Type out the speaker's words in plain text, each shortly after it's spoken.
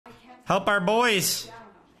Help our boys.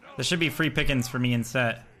 There should be free pickings for me in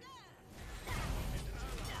set.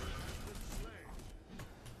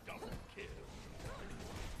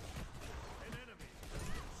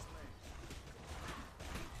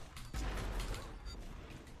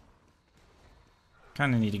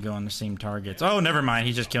 Kind of need to go on the same targets. Oh, never mind.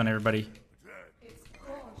 He's just killing everybody.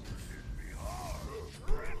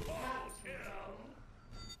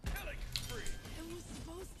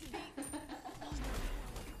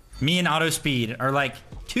 Me and auto speed are like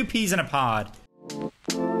two peas in a pod.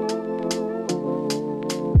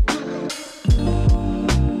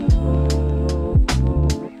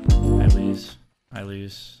 I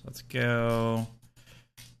lose. Let's go.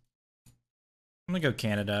 I'm gonna go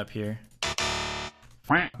Canada up here.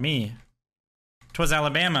 Me. 'Twas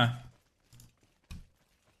Alabama.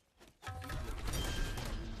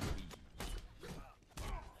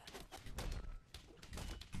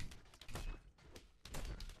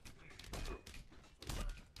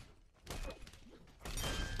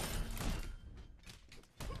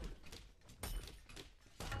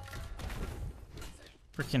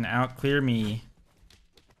 Freaking outclear me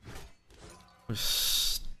with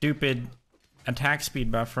stupid attack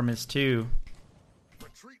speed buff from his 2.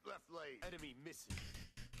 Retreat left lane. Enemy missing.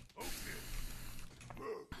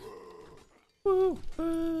 Woo,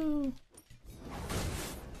 woo.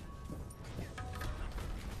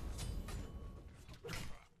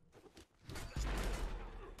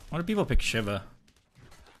 Why do people pick Shiva?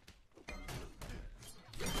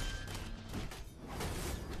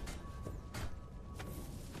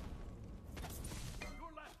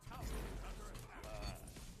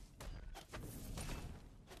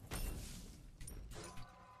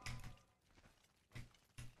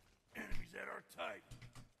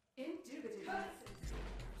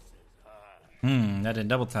 That didn't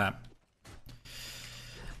double tap.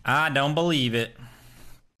 I don't believe it.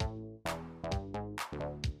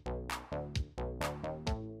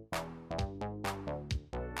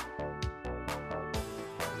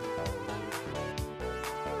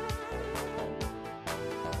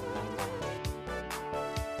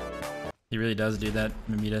 He really does do that,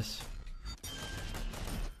 Menace.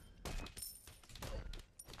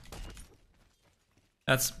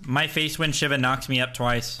 That's my face when Shiva knocks me up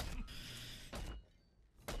twice.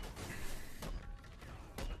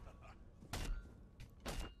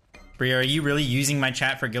 Bria, are you really using my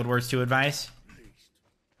chat for Guild Wars 2 advice?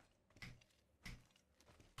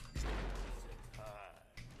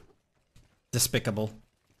 Despicable.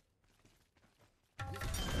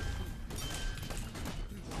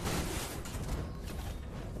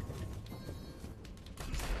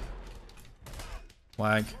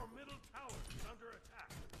 Flag.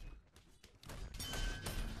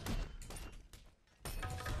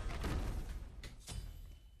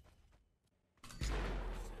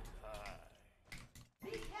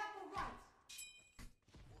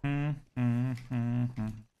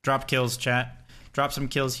 Drop kills, chat. Drop some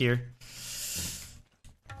kills here.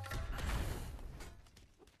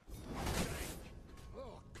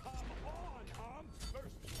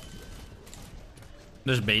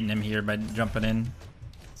 Just baiting him here by jumping in.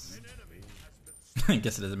 I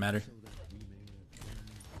guess it doesn't matter.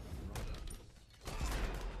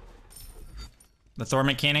 The Thor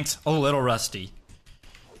mechanics? A little rusty.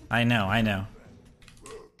 I know, I know.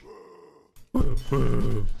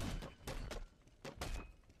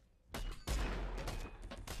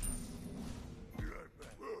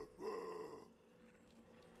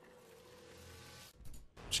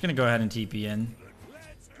 Just gonna go ahead and TP in.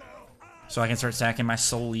 So I can start sacking my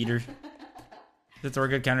soul leader. Is Thor a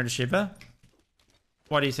good counter to Shiva?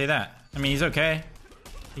 Why do you say that? I mean, he's okay.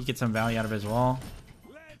 He gets some value out of his wall.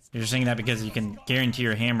 You're just saying that because you can guarantee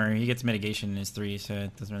your hammer. He gets mitigation in his 3, so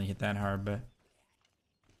it doesn't really hit that hard, but...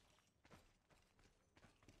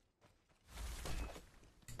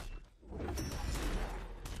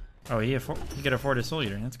 Oh, he could afford a soul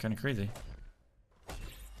leader. That's kind of crazy.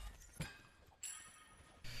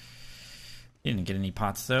 He didn't get any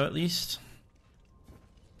pots though, at least.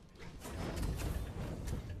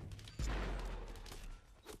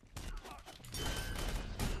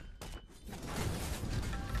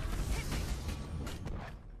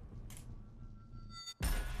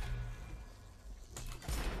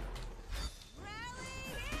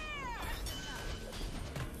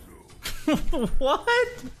 What?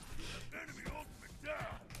 Enemy ultimate down.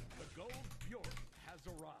 The gold Bjork has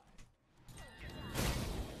arrived.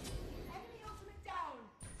 Enemy ultimate down.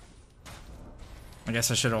 I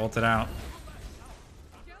guess I should have ulted out.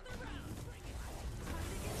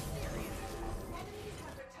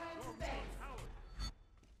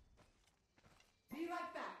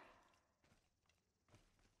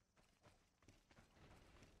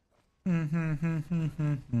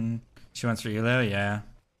 She wants her elo? Yeah.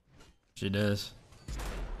 She does.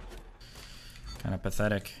 Kind of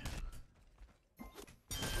pathetic.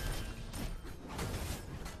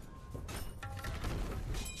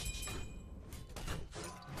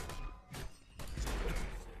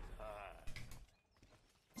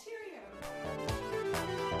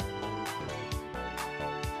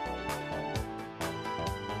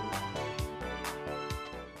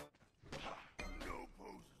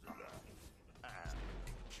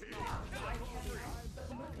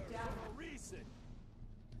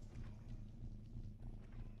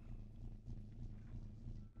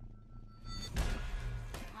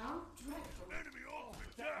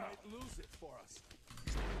 Lose it for us.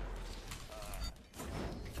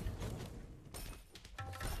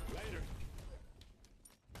 Later.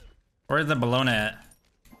 Where's the Bologna at?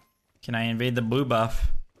 Can I invade the blue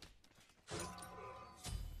buff?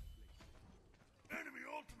 Enemy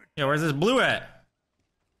ultimate. Yo, where's this blue at?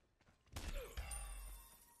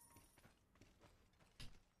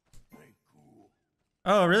 Ain't cool.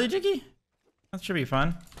 Oh, really, Jiggy? That should be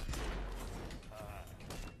fun.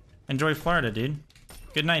 Enjoy Florida, dude.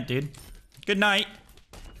 Good night, dude. Good night.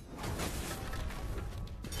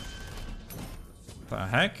 The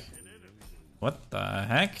heck? What the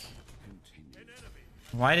heck?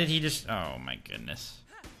 Why did he just... Oh my goodness.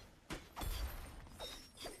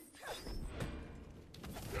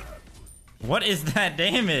 What is that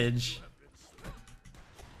damage?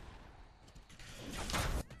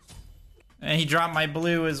 And he dropped my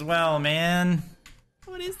blue as well, man.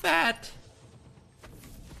 What is that?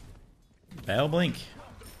 Bell blink.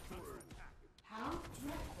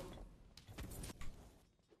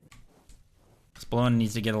 This Blown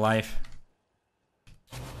needs to get a life.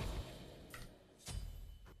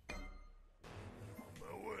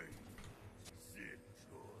 My way. Sit,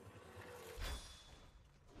 Thor.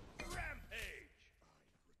 Rampage.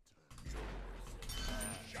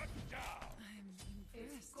 Shut down.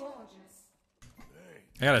 It's gorgeous.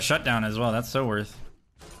 I got a shutdown as well. That's so worth.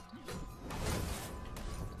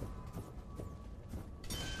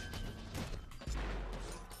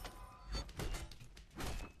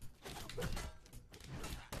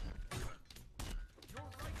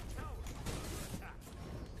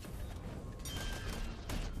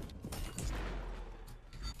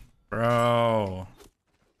 Bro.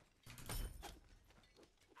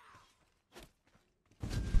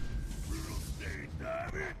 State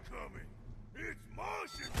time incoming. It's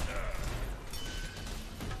Martian time.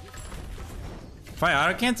 If I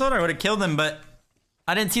auto canceled, I would have killed him, but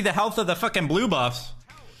I didn't see the health of the fucking blue buffs.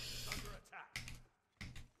 Under attack.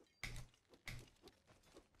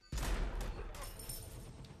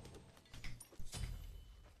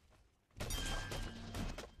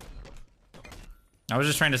 I was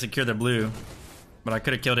just trying to secure the blue, but I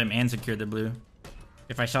could have killed him and secured the blue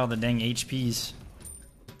if I saw the dang HPs.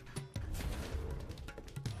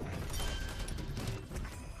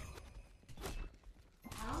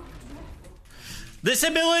 This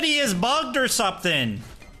ability is bugged or something.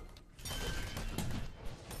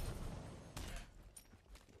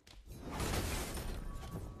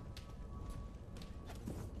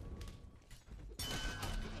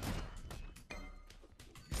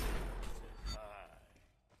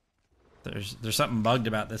 There's something bugged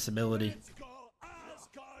about this ability. Let's go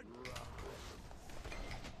Asgard.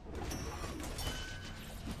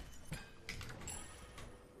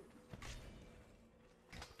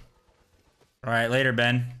 All right, later,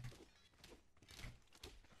 Ben.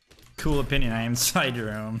 Cool opinion. I am inside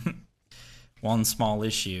your home. One small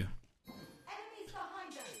issue. Enemies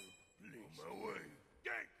behind us. On my way.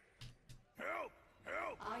 Gank. Help.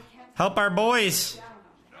 Help. I can't Help our boys. down on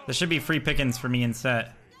them. There should be free pickings for me in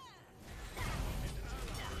set.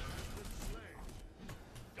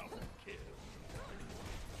 Double kill.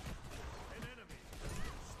 An enemy.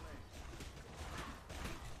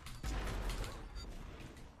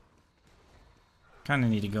 Kind of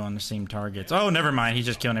need to go on the same targets. Oh, never mind. He's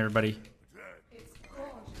just killing everybody. It's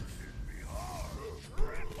gorgeous.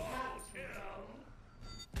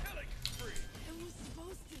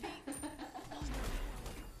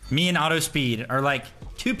 Me and auto speed are like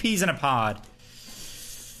two peas in a pod.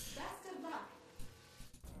 Best of luck.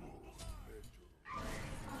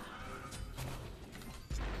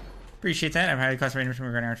 Appreciate that. I'm highly classified information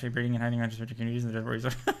regarding our shape breeding and hiding on specific communities and the dead bodies.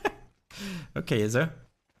 Okay, Izzo.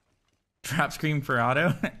 Drop scream for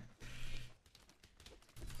auto.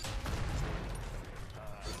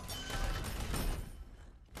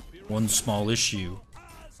 One small issue.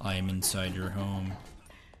 I am inside your home.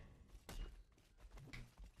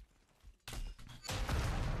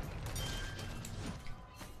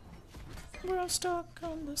 We're all stuck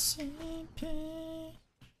on the same page.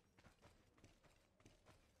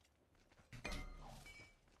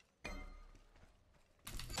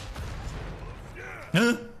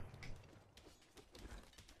 Huh?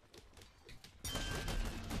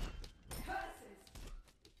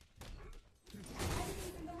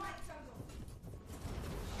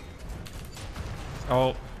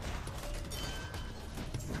 Oh.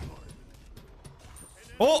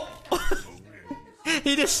 Oh!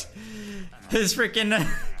 He just... His freaking...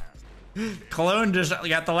 clone just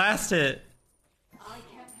got the last hit. I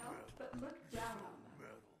can't help but look down on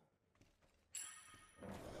them.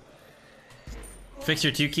 Fix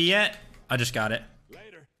your 2 key yet? I just got it.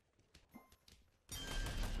 Later.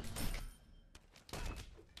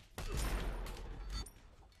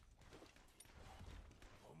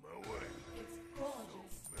 On my way. It's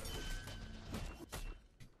gorgeous.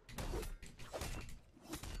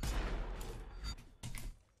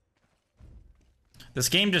 This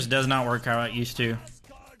game just does not work how it used to.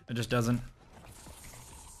 It just doesn't.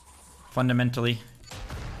 Fundamentally.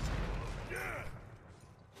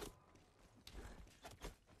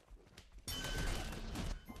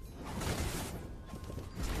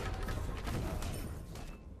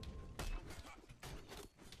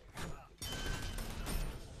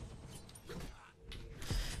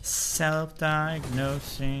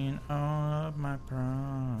 Self-diagnosing all of my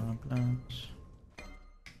problems.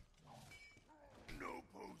 No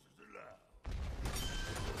poses allowed.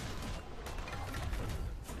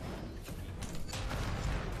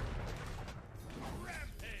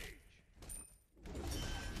 Rampage.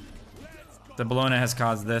 The Bologna has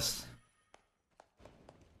caused this.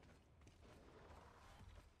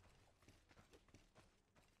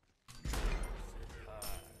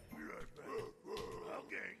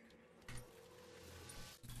 Okay.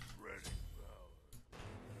 Ready.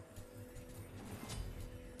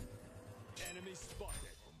 Enemy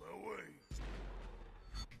spotted. On my way.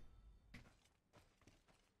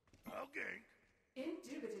 Okay.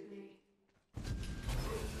 Indubitably.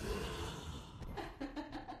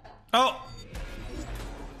 Oh!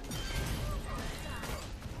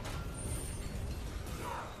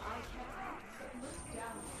 I can't help but look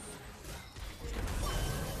down on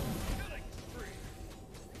Killing spree.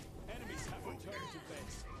 Enemies have returned to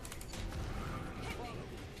base.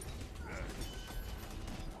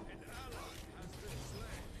 An ally has been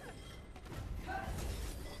slain. them.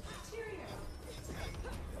 Cheerio. It's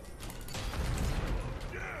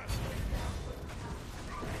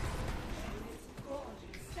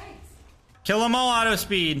gorgeous. Thanks. Kill them all, auto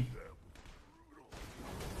speed.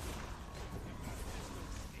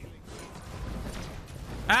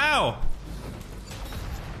 Ow!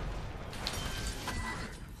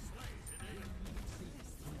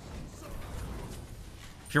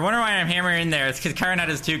 If you're wondering why I'm hammering in there, it's because Karen had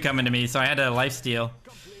his 2 coming to me, so I had a lifesteal.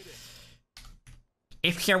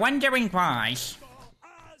 If you're wondering why,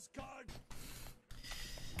 Asgard.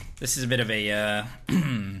 this is a bit of a, I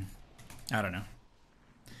don't know.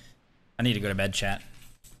 I need to go to bed, chat.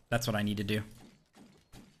 That's what I need to do.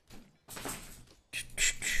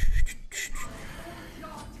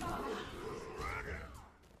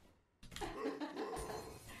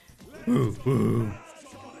 Woo, woo.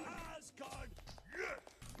 Asgard.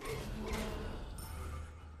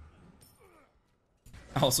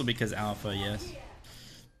 Also because alpha, yes.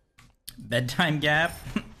 Bedtime gap.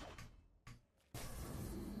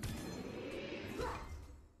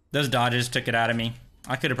 Those dodges took it out of me.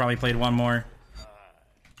 I could have probably played one more.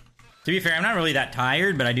 To be fair, I'm not really that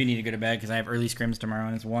tired, but I do need to go to bed because I have early scrims tomorrow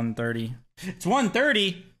and it's 1:30. It's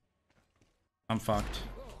 1:30? I'm fucked.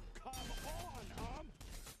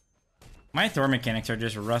 My Thor mechanics are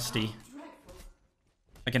just rusty.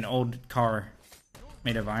 Like an old car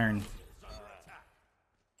made of iron.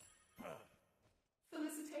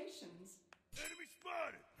 Felicitations. Enemy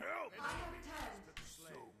spotted. Help. I have returned. So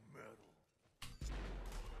metal.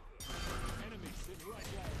 Enemies in right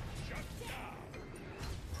leg. Shut down.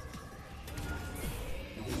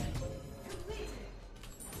 Completed.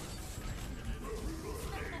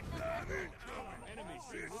 Enemies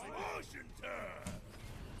in right leg. Motion time.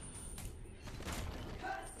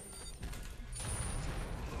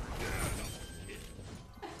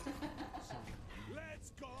 Let's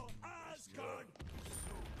go, Asgard!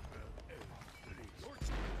 Your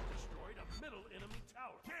team destroyed a middle enemy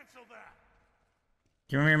tower. Cancel that!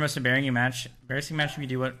 Do you remember your most embarrassing match? Embarrassing match if you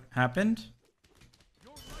do what happened?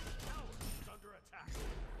 Your right tower is under attack.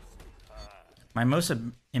 My most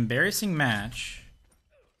embarrassing match?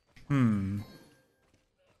 Your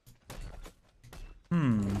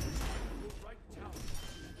right tower is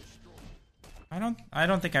destroyed. I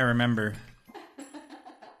don't think I remember.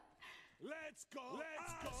 Let's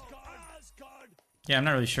Let's go. Asgard. Yeah, I'm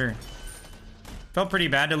not really sure. Felt pretty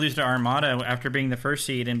bad to lose to Armada after being the first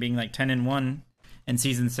seed and being like 10-1 in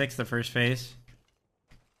season 6, the first phase.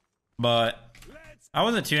 But I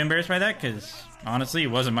wasn't too embarrassed by that because honestly,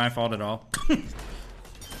 it wasn't my fault at all.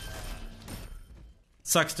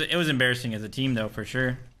 Sucks to. It was embarrassing as a team though, for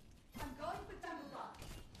sure. I'm going for Thunderbolt.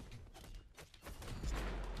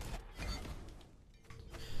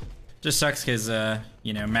 Just sucks because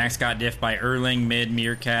you know, Max got diffed by Erling mid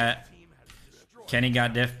Meerkat. Kenny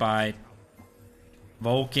got diffed by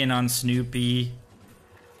Vulcan on Snoopy.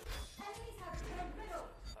 Enemies have turned middle.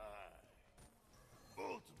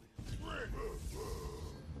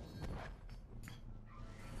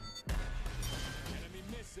 Enemy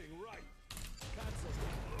missing right. Cancel.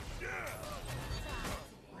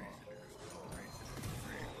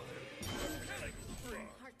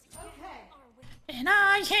 Okay. And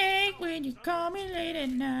I hate when you call me late at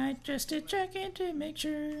night just to check in to make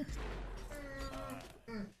sure.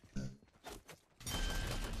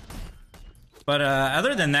 But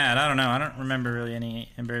other than that, I don't know. I don't remember really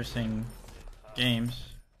any embarrassing games.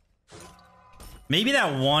 Maybe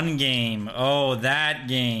that one game. Oh, that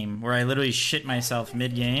game where I literally shit myself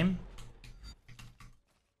mid-game.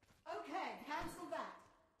 Okay, cancel that.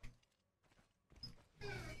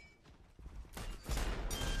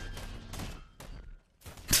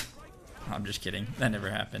 I'm just kidding. That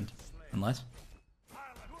never happened. Unless.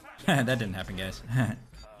 That didn't happen, guys. You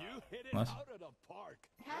hit it Unless. out of the park.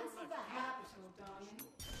 Cancel that capital, darling.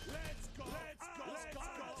 Let's go.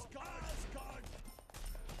 Asgard.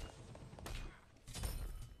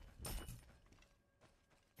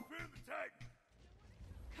 Fear the Titan.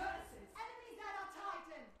 Curses! Enemies at our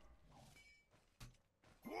Titan!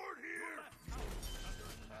 Ward here.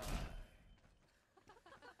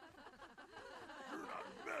 You're not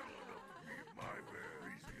metal enough to be in my bed.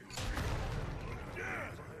 Yeah,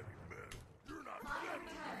 heavy metal. You're not metal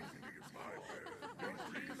enough to be in my bed.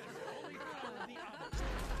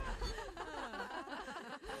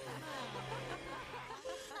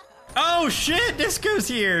 Oh shit! Disco's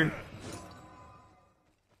here!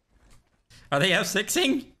 Are they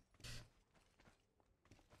F6ing?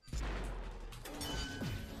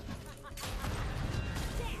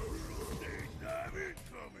 Time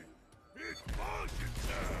incoming. It's motion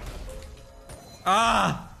time.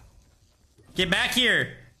 Ah! Get back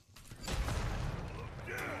here!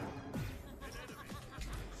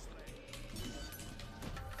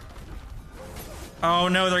 Oh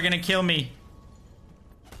no, they're gonna kill me.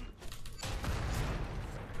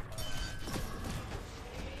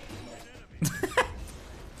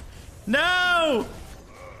 No!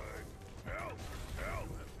 Help!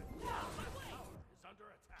 Is under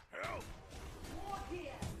attack. Help! War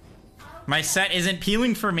here! My set isn't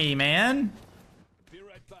peeling for me, man. Be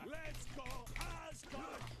right back. Let's go, Asgard!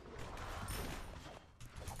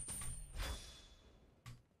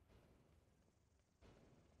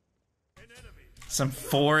 An enemy. Some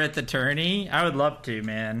 4 at the tourney? I would love to,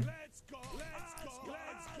 man. Let's go,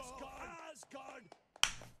 Asgard!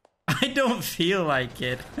 I don't feel like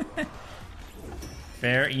it.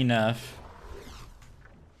 Fair enough.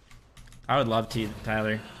 I would love to,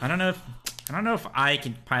 Tyler. I don't know if I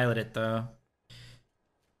can pilot it though.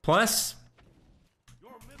 Plus,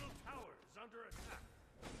 Your middle tower is under attack.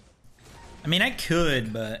 I mean I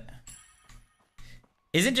could, but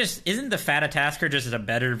isn't the Fata-Tasker just a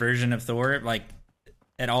better version of Thor, like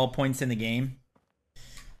at all points in the game?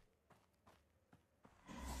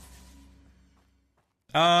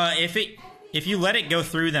 If you let it go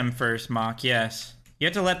through them first, Mock, yes. You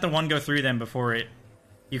have to let the one go through them before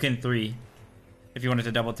you can 3. If you wanted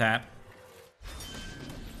to double tap.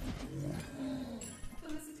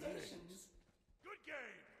 Felicitations. Good game.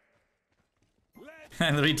 Let's I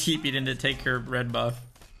literally TP'd in to take her red buff.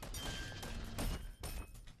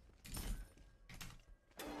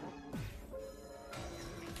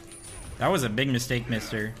 That was a big mistake,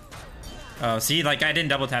 mister. Oh, see, like I didn't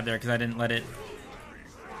double tap there because I didn't let it.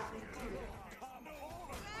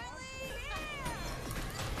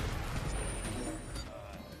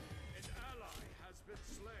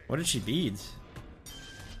 What did she beads?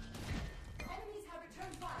 Enemies have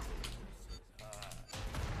returned fire.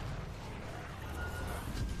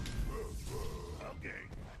 okay.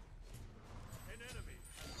 An enemy.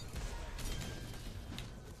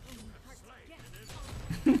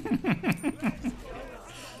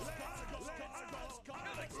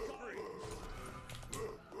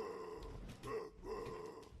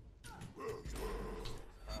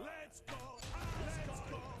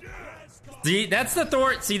 See, that's the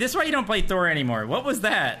Thor. See, this is why you don't play Thor anymore. What was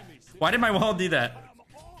that? Why did my wall do that?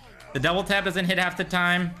 The double tap doesn't hit half the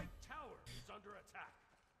time.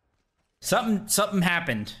 Something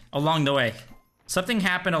happened along the way. Something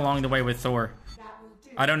happened along the way with Thor.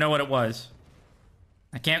 I don't know what it was.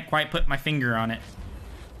 I can't quite put my finger on it.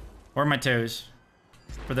 Or my toes.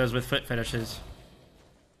 For those with foot fetishes.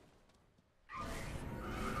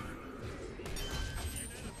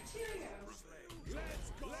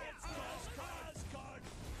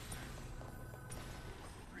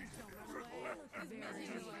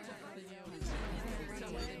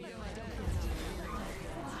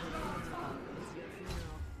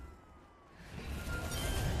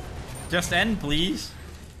 Just end, please.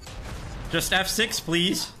 Just F6,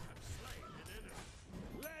 please.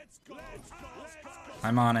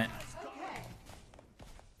 I'm on it.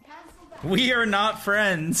 We are not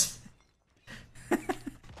friends.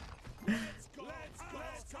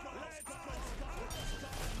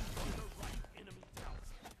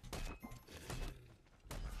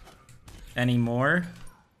 Anymore?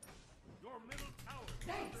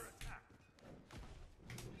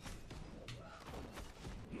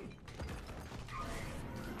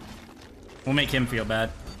 We'll make him feel bad.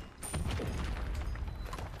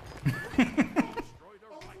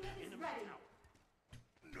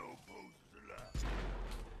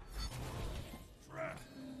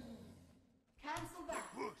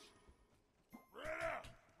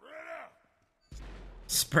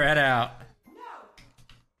 Spread out.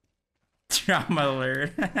 Trauma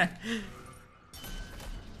alert.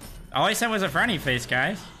 All I said was a frowny face,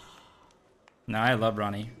 guys. No, I love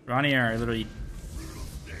Ronnie. Ronnie are literally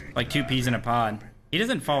like two peas in a pod. He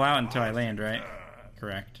doesn't fall out until I land, right?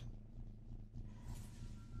 Correct.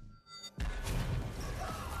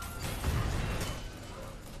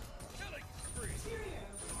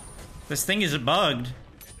 This thing is bugged.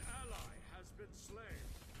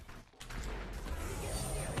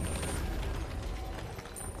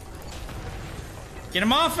 Get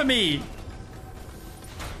him off of me!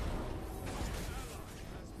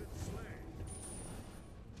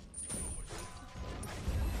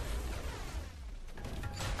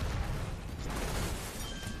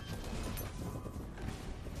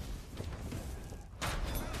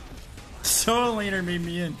 Soul Laner made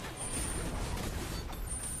me in.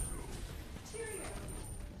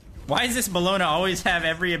 Why does this Bologna always have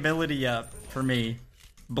every ability up for me?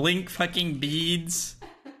 Blink fucking beads.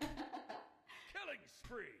 Killing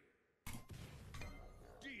spree.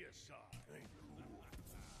 Deicide.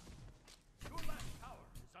 Your last tower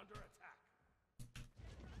is under attack.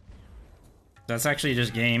 That's actually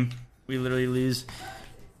just game. We literally lose.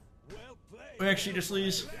 Well played. We actually just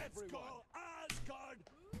lose. Let's go, Asgard.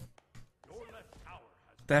 Your left tower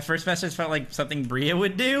has That first message felt like something Bria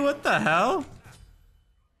would do. What the hell?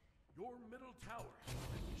 your middle tower has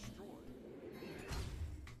been destroyed.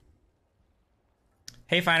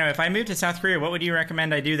 Hey, Fino, if I moved to South Korea, what would you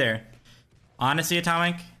recommend I do there? Honestly,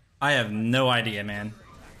 Atomic, I have no idea, man.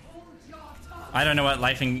 I don't know what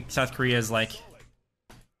life in South Korea is like.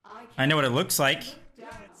 I know what it looks like.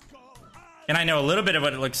 And I know a little bit of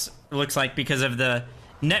what it looks like because of the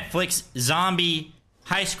Netflix zombie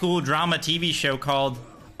high school drama TV show called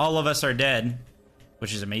All of Us Are Dead.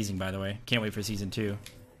 Which is amazing, by the way. Can't wait for season 2.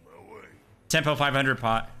 Tempo 500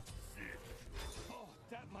 pot.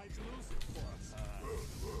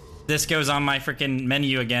 This goes on my freaking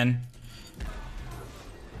menu again.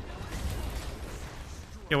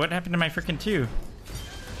 Yo, what happened to my freaking 2?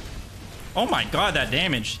 Oh my god, that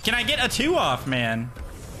damage. Can I get a 2 off, man?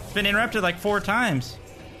 It's been interrupted like 4 times.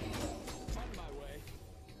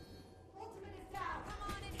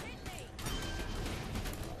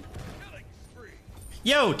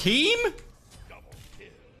 Yo, team?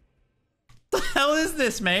 The hell is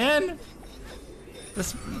this, man?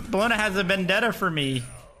 This Bologna has a vendetta for me.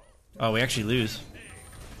 Oh, we actually lose.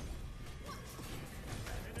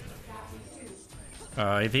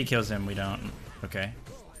 If he kills him, we don't. Okay.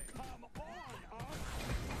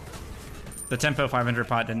 The Tempo 500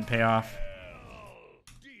 pot didn't pay off.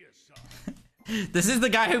 This is the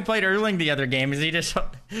guy who played Erling the other game. He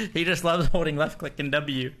just loves holding left click and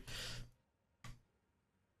W.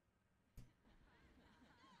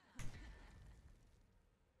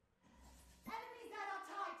 Enemies at our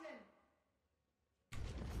Titan!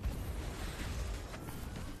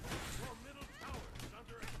 Your middle tower is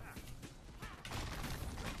under attack.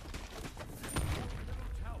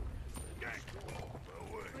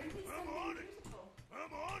 I'm on it.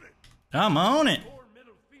 I'm on it. I'm on it. Your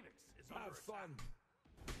middle phoenix is under attack.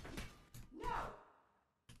 No!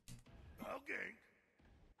 I'll gank.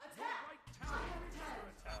 Attack! I have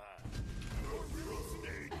returned. Your middle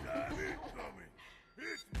stage time incoming.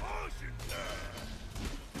 It's motion time.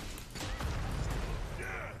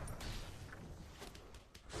 Yeah.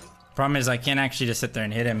 Problem is, I can't actually just sit there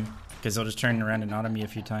and hit him. Because they'll just turn around and auto me a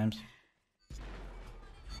few times.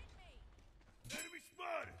 Enemy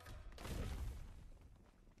spotted.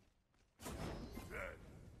 Dead.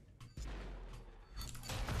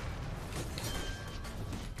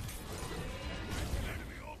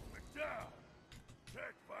 Enemy ultimate down.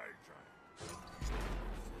 Tech fire giant.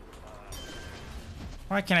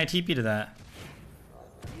 Why can't I TP to that?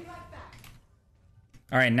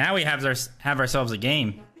 Alright, now we have ourselves a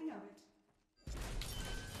game. Nothing of it.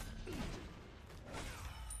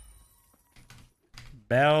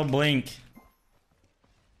 Bell blink.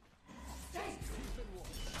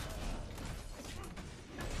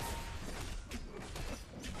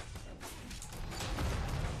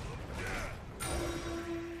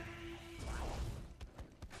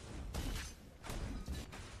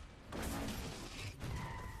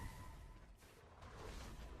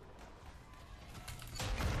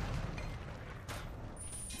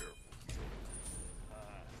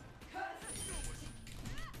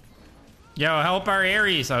 Yo, help our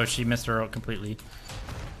Ares. Oh, she missed her ult completely.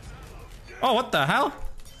 Oh, what the hell?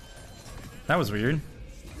 That was weird.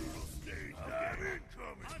 Stage dive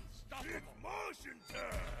incoming. It's motion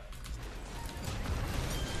time.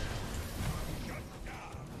 Shut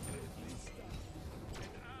down.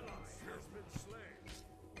 An ally has been slain.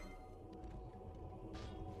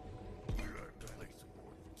 We're at the place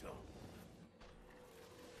aboard the top.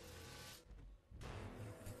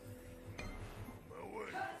 My way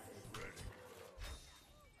is ready.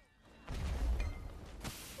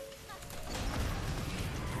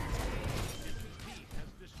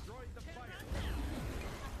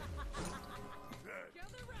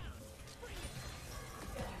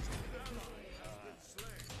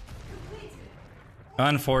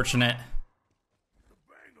 Unfortunate. The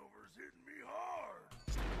hangover's hitting me hard.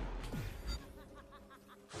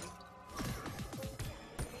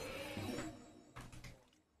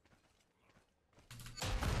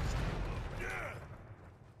 Yeah.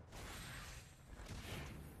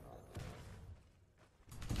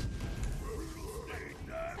 Stage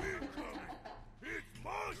dive incoming. It's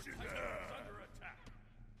motion time. Under attack.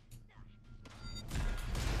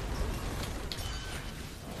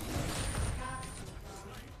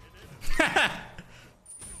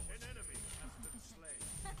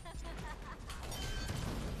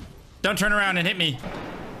 Don't turn around and hit me.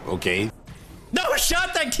 Okay. No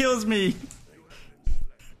shot that kills me.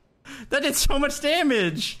 That did so much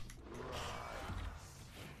damage.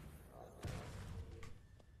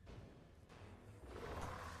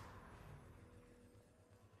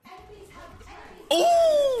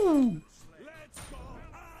 Oh! Let's go,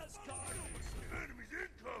 Asgard! Enemies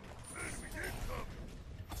incoming! Enemies incoming!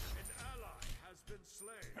 An ally has been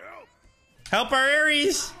slain. Help! Help our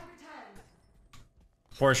Ares.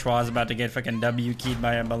 Poor Schwa's about to get fucking W keyed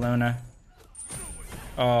by a Bellona.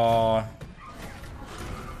 Oh.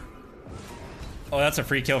 Oh, that's a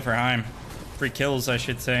free kill for Heim. Free kills, I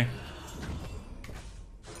should say.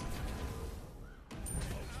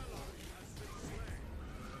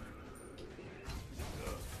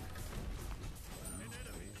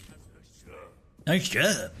 Nice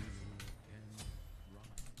job.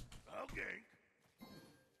 I'll gank.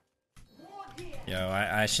 Yo,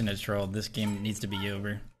 I shouldn't have trolled. This game needs to be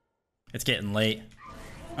over. It's getting late.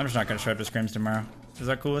 I'm just not gonna show up to scrims tomorrow. Is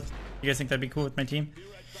that cool with you guys? Think that'd be cool with my team?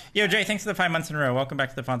 Yo, Jay, thanks for the 5 months in a row. Welcome back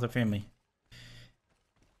to the Fonzo family.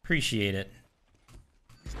 Appreciate it.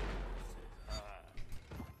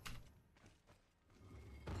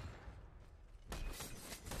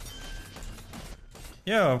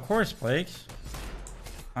 Yo, of course, Blakes.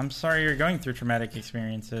 I'm sorry you're going through traumatic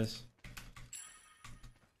experiences.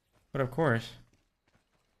 But of course.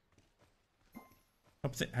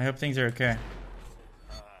 I hope things are okay.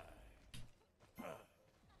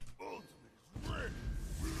 Ultimate is ready.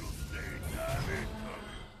 We'll stage dive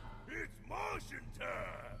incoming. It's motion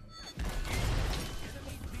time.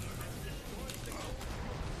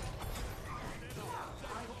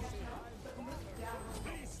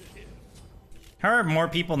 How are more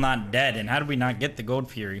people not dead, and how did we not get the Gold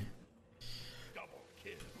Fury? Double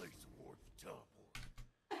kill. Place aboard the top.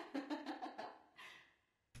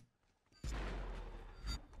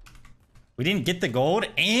 We didn't get the gold,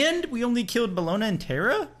 and we only killed Bellona and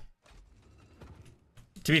Terra?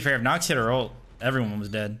 To be fair, if Nox hit her ult, everyone was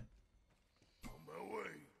dead. On my way.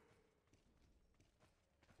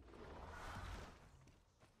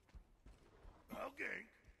 I'll gank.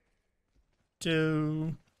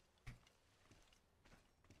 Two.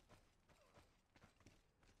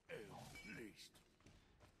 Least.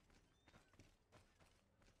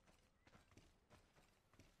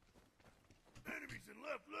 Enemies in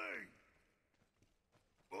left lane.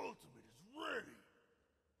 Ultimate is ready.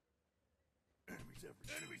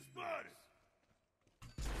 Enemy spotted.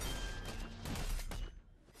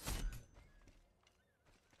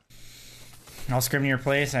 I'll scrim in your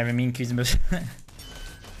place. I have a mean Kuzumos.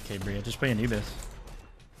 Okay, Bria, just play Anubis.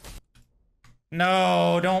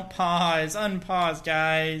 No, don't pause. Unpause,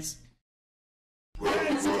 guys.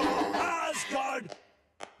 Let's go, Asgard!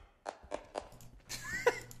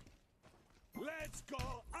 Let's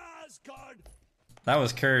go, Asgard! That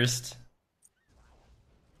was cursed.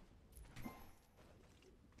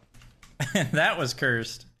 That was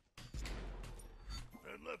cursed.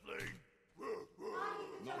 And left lane.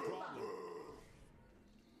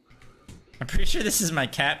 I'm pretty sure this is my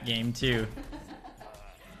cap game, too.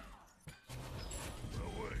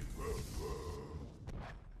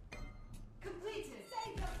 Completed.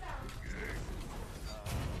 Save yourself.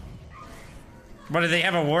 What, do they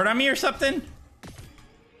have a ward on me or something?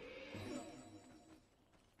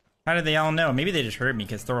 How did they all know? Maybe they just heard me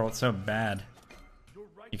because Thor was so bad.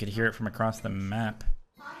 You could hear it from across the map.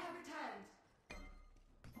 I have returned.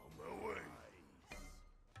 On my way.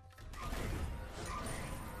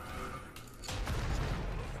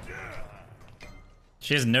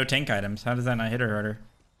 She has no tank items. How does that not hit her harder?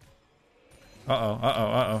 Uh-oh,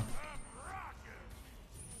 uh-oh, uh-oh.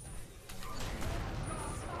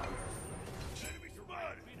 Enemy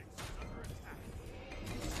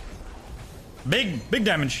spotted. Big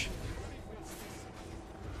damage.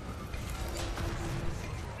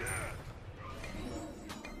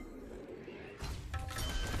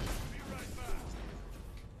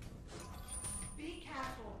 Be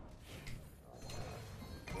careful.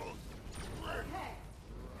 Okay.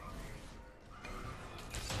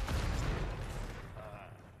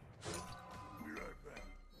 Be right back.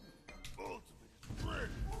 Ultimate is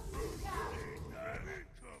ready. Not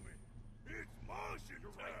incoming. It's motion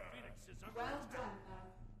time. Well done,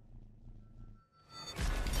 though.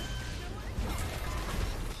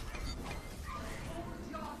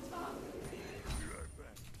 Your tongue. Be right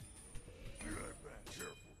back. Be right back.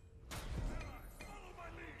 Careful. Follow my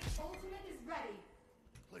lead. Ultimate is ready.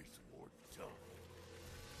 Place a ward for teleport.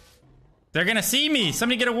 They're gonna see me.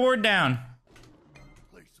 Somebody get a ward down.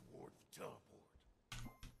 Place a ward for teleport.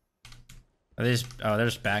 Are they just, oh, they're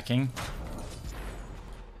just backing.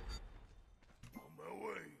 On my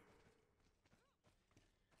way.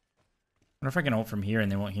 What if I can ult from here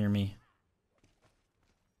and they won't hear me?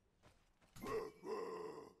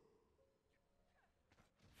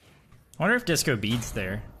 I wonder if Disco beats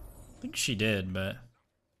there. I think she did, but...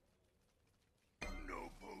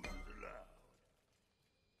 No poses allowed.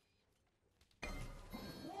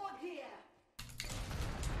 Ward here.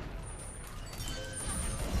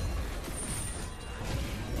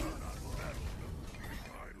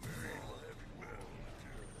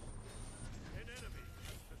 An enemy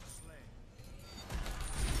has been slain.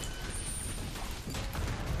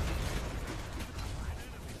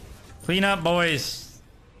 Clean up, boys.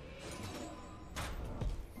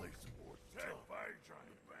 Place a ward for teleport. Fire trying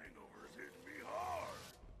to bang over is hitting me hard.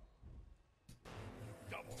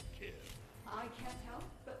 Double kill. I can't help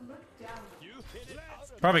but look down. You hit it out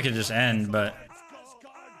of Probably could just end, but Asgard.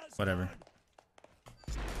 whatever.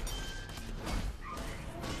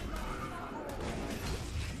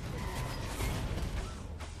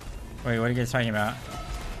 Wait, what are you guys talking about?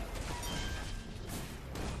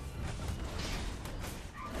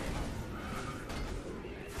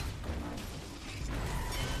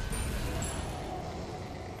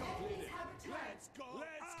 Enemies have returned.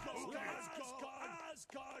 Let's go,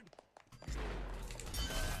 Asgard.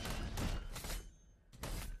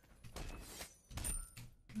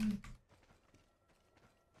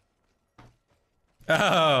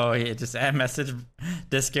 Oh, yeah, just add message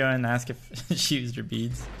Disco and ask if she used her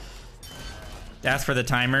beads. Ask for the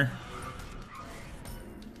timer.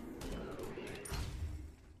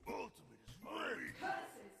 Ultimate is ready.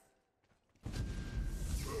 Curses.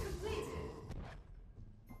 Completed.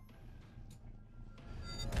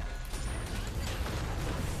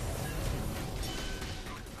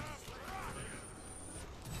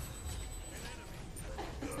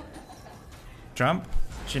 Jump?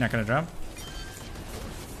 She not gonna jump?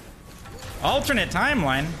 Alternate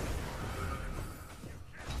timeline?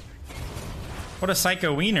 What a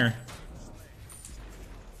psycho wiener.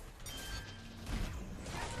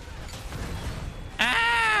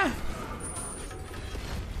 Ah!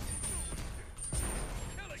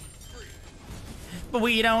 But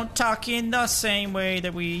we don't talk in the same way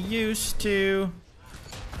that we used to.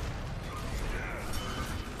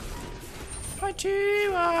 Why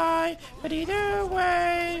do I? But either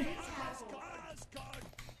way.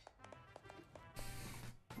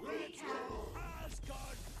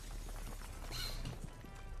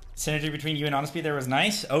 synergy between you and Autospeed there was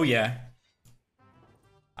nice. Oh yeah.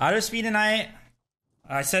 Autospeed and I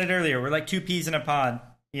said it earlier, we're like two peas in a pod,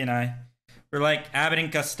 he and I. We're like Abbott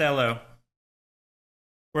and Costello.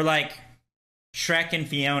 We're like Shrek and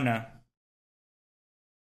Fiona.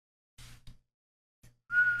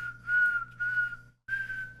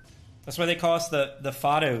 That's why they call us the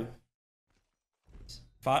Fado.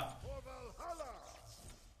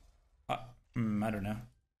 I don't know.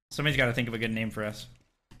 Somebody's got to think of a good name for us.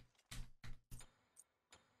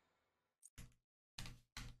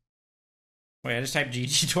 Wait, I just typed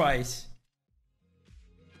GG twice.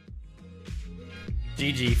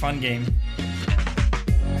 GG, fun game.